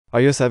Are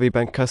you a savvy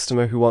bank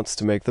customer who wants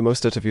to make the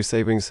most out of your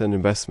savings and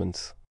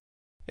investments?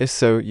 If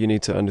so, you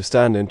need to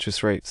understand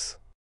interest rates.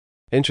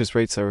 Interest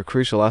rates are a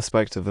crucial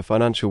aspect of the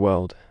financial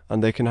world,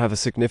 and they can have a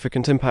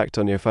significant impact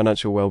on your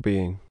financial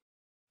well-being.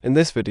 In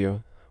this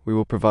video, we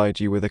will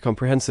provide you with a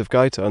comprehensive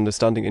guide to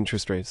understanding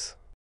interest rates.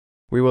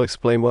 We will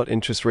explain what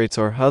interest rates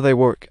are, how they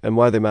work, and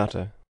why they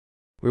matter.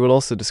 We will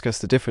also discuss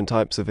the different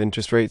types of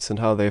interest rates and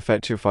how they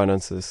affect your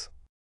finances.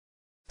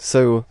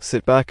 So,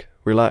 sit back,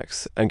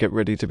 relax, and get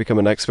ready to become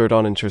an expert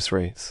on interest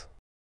rates.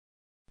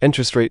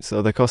 Interest rates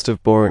are the cost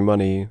of borrowing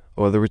money,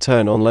 or the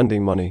return on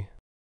lending money.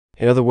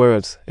 In other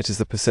words, it is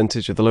the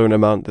percentage of the loan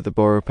amount that the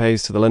borrower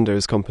pays to the lender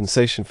as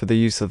compensation for the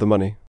use of the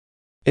money.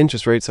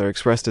 Interest rates are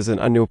expressed as an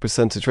annual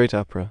percentage rate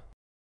APRA.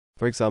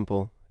 For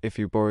example, if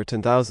you borrow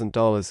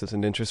 $10,000 at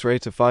an interest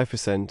rate of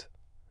 5%,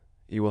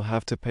 you will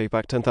have to pay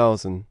back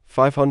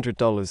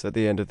 $10,500 at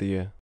the end of the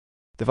year.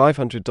 The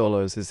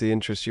 $500 is the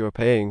interest you are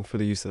paying for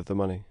the use of the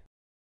money.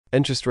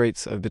 Interest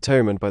rates are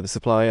determined by the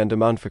supply and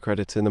demand for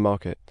credit in the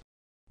market.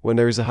 When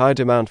there is a high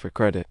demand for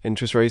credit,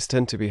 interest rates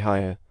tend to be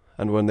higher,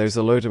 and when there is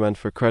a low demand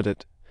for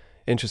credit,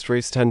 interest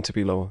rates tend to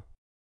be lower.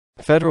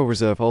 The Federal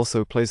Reserve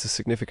also plays a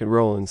significant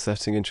role in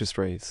setting interest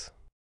rates.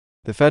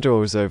 The Federal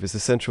Reserve is the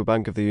central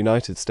bank of the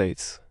United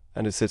States,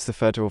 and it sets the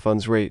federal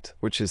funds rate,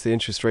 which is the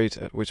interest rate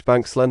at which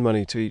banks lend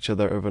money to each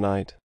other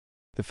overnight.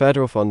 The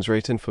federal funds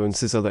rate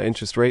influences other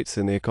interest rates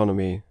in the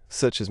economy,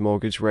 such as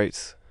mortgage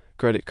rates,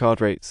 credit card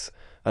rates,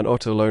 and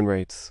auto loan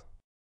rates.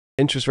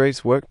 Interest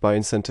rates work by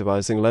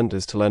incentivizing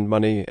lenders to lend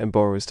money and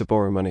borrowers to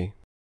borrow money.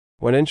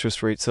 When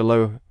interest rates are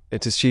low,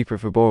 it is cheaper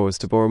for borrowers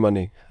to borrow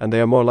money, and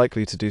they are more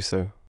likely to do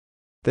so.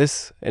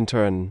 This, in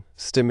turn,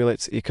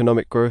 stimulates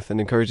economic growth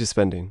and encourages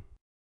spending.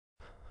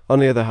 On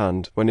the other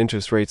hand, when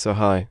interest rates are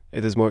high,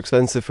 it is more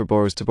expensive for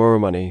borrowers to borrow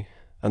money,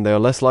 and they are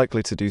less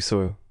likely to do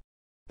so.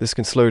 This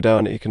can slow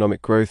down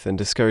economic growth and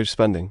discourage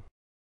spending.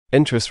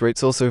 Interest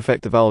rates also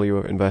affect the value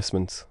of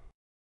investments.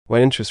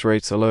 When interest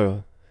rates are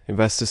low,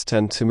 investors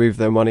tend to move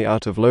their money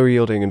out of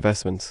low-yielding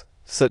investments,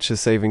 such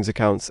as savings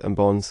accounts and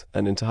bonds,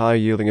 and into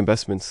higher-yielding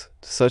investments,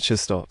 such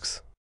as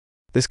stocks.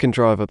 This can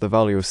drive up the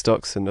value of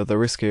stocks and other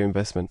riskier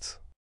investments.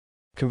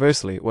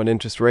 Conversely, when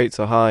interest rates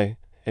are high,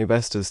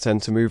 investors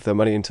tend to move their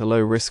money into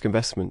low-risk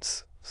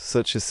investments,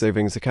 such as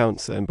savings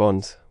accounts and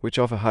bonds, which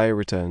offer higher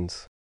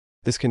returns.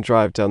 This can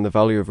drive down the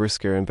value of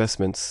riskier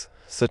investments,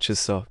 such as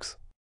stocks.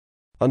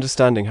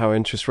 Understanding how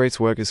interest rates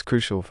work is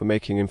crucial for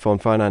making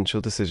informed financial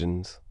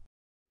decisions.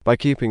 By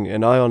keeping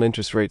an eye on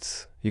interest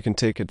rates, you can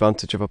take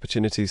advantage of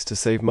opportunities to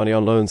save money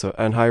on loans or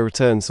earn higher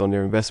returns on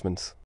your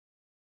investments.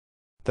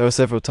 There are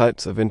several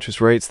types of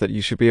interest rates that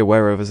you should be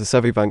aware of as a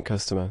savvy bank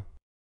customer.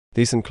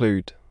 These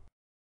include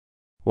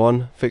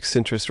 1. Fixed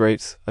interest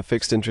rates. A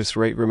fixed interest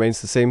rate remains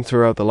the same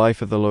throughout the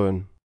life of the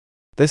loan.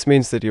 This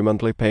means that your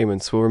monthly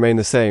payments will remain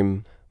the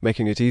same,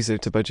 making it easier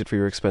to budget for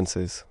your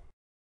expenses.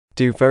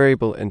 2.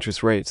 Variable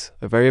interest rates.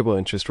 A variable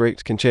interest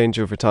rate can change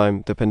over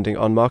time depending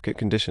on market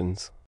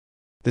conditions.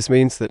 This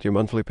means that your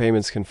monthly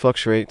payments can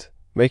fluctuate,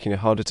 making it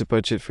harder to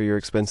budget for your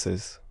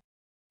expenses.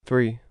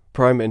 3.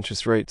 Prime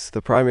interest rates.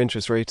 The prime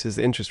interest rate is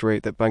the interest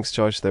rate that banks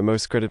charge their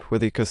most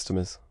creditworthy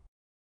customers.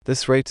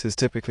 This rate is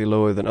typically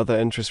lower than other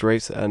interest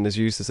rates and is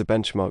used as a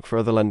benchmark for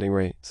other lending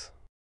rates.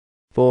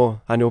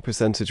 4. Annual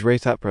percentage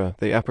rate APRA.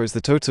 The APRA is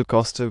the total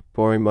cost of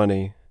borrowing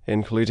money,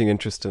 including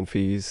interest and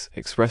fees,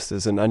 expressed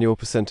as an annual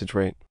percentage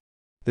rate.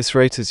 This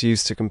rate is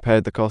used to compare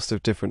the cost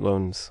of different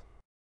loans.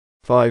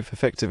 5.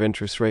 Effective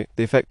interest rate.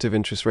 The effective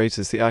interest rate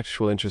is the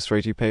actual interest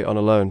rate you pay on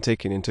a loan,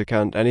 taking into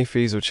account any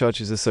fees or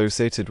charges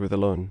associated with the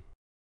loan.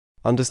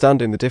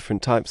 Understanding the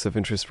different types of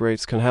interest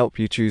rates can help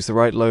you choose the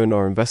right loan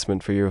or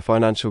investment for your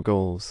financial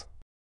goals.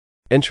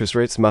 Interest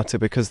rates matter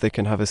because they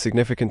can have a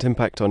significant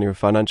impact on your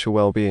financial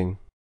well-being.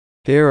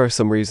 Here are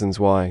some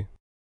reasons why.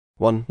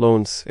 1.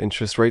 Loans.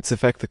 Interest rates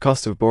affect the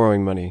cost of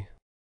borrowing money.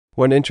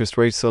 When interest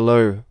rates are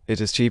low,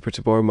 it is cheaper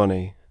to borrow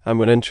money, and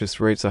when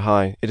interest rates are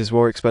high, it is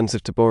more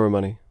expensive to borrow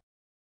money.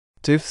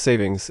 2.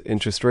 Savings.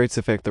 Interest rates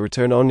affect the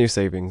return on your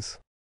savings.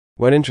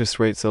 When interest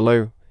rates are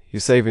low, your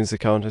savings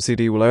account or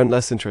CD will earn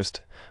less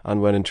interest,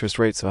 and when interest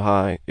rates are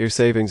high, your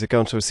savings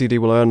account or CD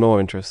will earn more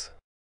interest.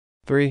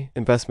 3.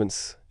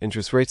 Investments.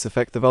 Interest rates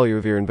affect the value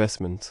of your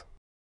investment.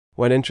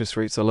 When interest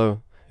rates are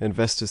low,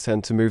 investors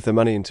tend to move their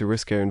money into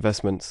riskier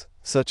investments,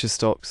 such as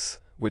stocks,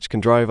 which can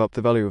drive up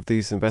the value of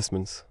these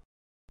investments.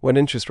 When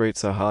interest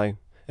rates are high,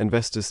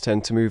 investors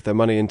tend to move their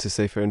money into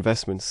safer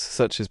investments,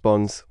 such as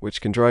bonds,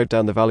 which can drive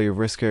down the value of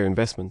riskier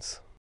investments.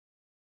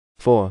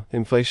 4.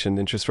 Inflation.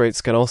 Interest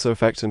rates can also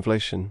affect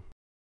inflation.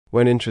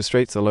 When interest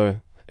rates are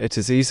low, it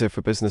is easier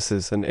for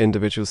businesses and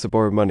individuals to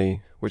borrow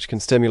money, which can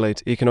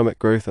stimulate economic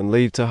growth and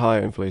lead to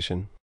higher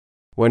inflation.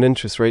 When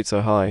interest rates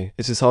are high,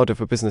 it is harder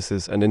for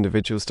businesses and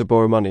individuals to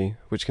borrow money,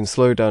 which can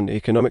slow down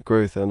economic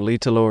growth and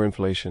lead to lower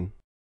inflation.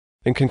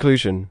 In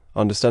conclusion,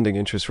 understanding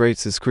interest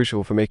rates is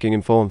crucial for making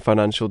informed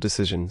financial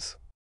decisions.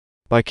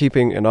 By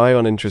keeping an eye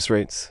on interest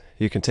rates,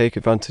 you can take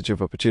advantage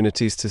of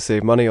opportunities to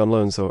save money on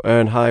loans or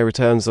earn higher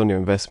returns on your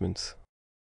investments.